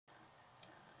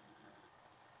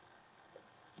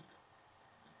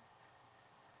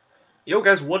Yo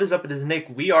guys, what is up? It is Nick.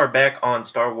 We are back on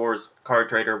Star Wars Card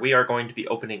Trader. We are going to be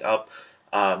opening up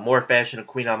more Fashion of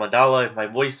Queen Amidala. If my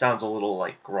voice sounds a little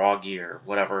like groggy or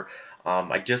whatever,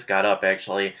 I just got up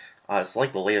actually. It's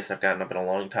like the latest I've gotten up in a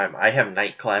long time. I have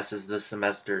night classes this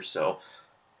semester, so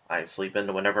I sleep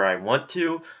in whenever I want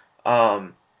to.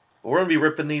 We're gonna be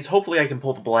ripping these. Hopefully I can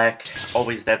pull the black.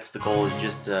 Always that's the goal, is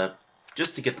just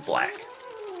to get the black.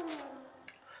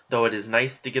 Though it is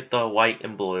nice to get the white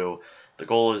and blue, the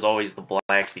goal is always the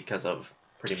black because of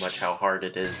pretty much how hard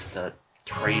it is to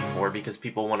trade for, because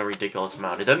people want a ridiculous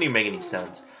amount. It doesn't even make any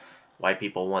sense why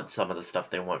people want some of the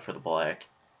stuff they want for the black.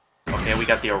 Okay, we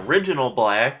got the original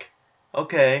black.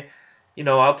 Okay, you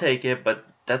know, I'll take it, but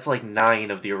that's like 9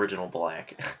 of the original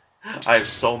black. I have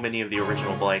so many of the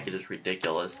original black, it is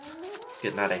ridiculous. It's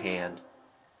getting out of hand.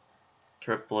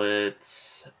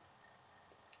 Triplets.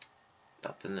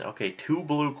 Nothing. Okay, 2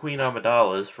 blue Queen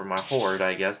Amidalas for my horde,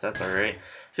 I guess. That's alright.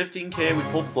 15k, we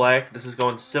pulled black. This is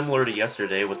going similar to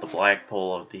yesterday with the black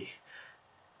pull of the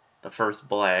first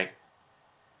black.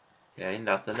 Okay,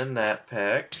 nothing in that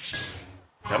pack.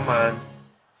 Come on.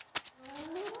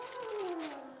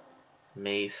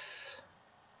 Mace.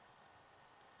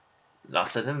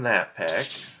 Nothing in that pack.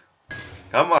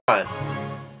 Come on.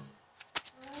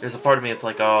 There's a part of me that's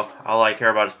like, oh, all I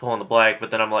care about is pulling the black, but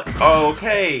then I'm like, oh,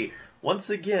 okay.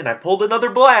 Once again, I pulled another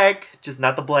black, just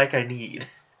not the black I need.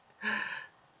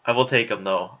 I will take them,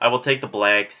 though. I will take the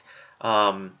blacks,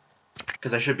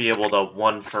 because I should be able to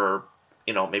one for,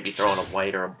 you know, maybe throw in a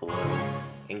white or a blue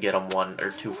and get them 1 or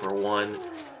 2 for 1.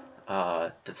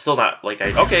 That's still not, like,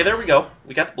 okay, there we go.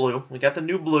 We got the blue. We got the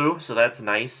new blue, so that's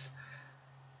nice.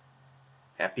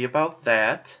 Happy about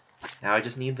that. Now I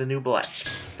just need the new black.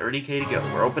 30k to go.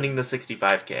 We're opening the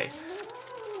 65k.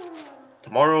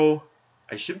 Tomorrow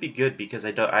I should be good because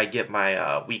I get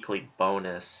my weekly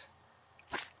bonus.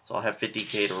 So I'll have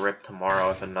 50k to rip tomorrow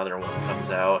if another one comes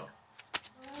out.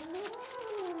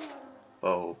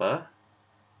 Boba.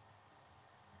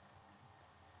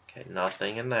 Okay,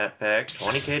 nothing in that pack.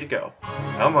 20k to go.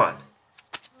 Come on.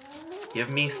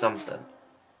 Give me something.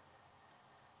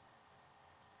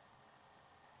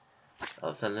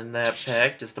 Nothing in that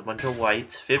pack. Just a bunch of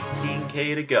whites.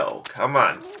 15k to go. Come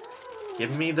on.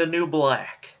 Give me the new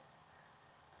black.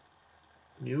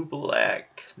 New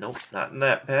black. Nope, not in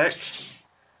that pack.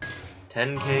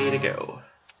 10k to go.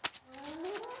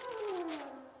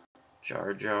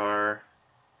 Jar Jar.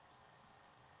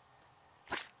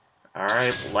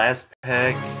 Alright, last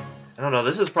pack. I don't know,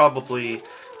 this is probably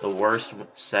the worst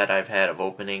set I've had of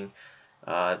opening.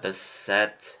 The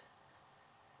set...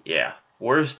 Yeah,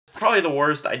 worst. Probably the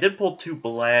worst. I did pull 2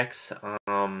 blacks.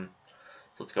 So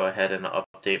let's go ahead and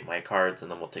update my cards, and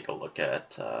then we'll take a look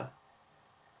at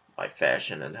my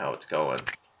fashion and how it's going.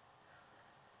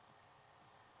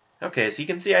 Okay, so you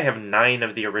can see I have 9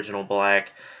 of the original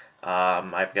black.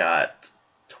 I've got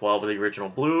 12 of the original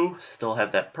blue. Still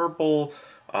have that purple.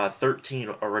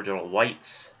 13 original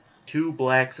whites. 2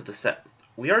 blacks of the set.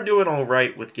 We are doing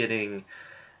alright with getting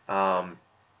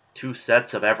 2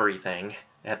 sets of everything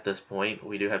at this point.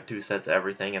 We do have 2 sets of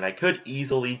everything, and I could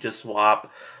easily just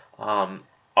swap.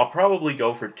 I'll probably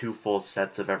go for 2 full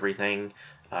sets of everything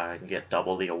and get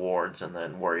double the awards, and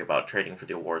then worry about trading for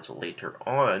the awards later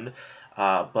on.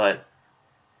 But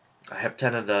I have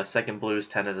 10 of the second blues,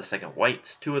 10 of the second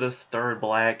whites, 2 of the third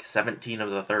black, 17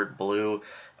 of the third blue,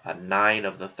 9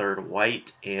 of the third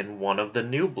white, and 1 of the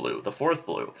new blue, the 4th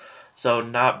blue. So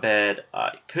not bad.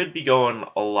 It could be going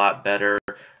a lot better,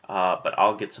 but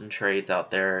I'll get some trades out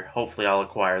there. Hopefully I'll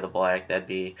acquire the black.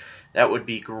 That would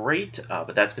be great.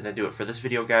 But that's going to do it for this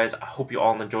video, guys. I hope you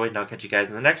all enjoyed, and I'll catch you guys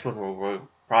in the next one, where we'll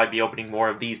probably be opening more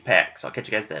of these packs. I'll catch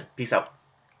you guys then. Peace out.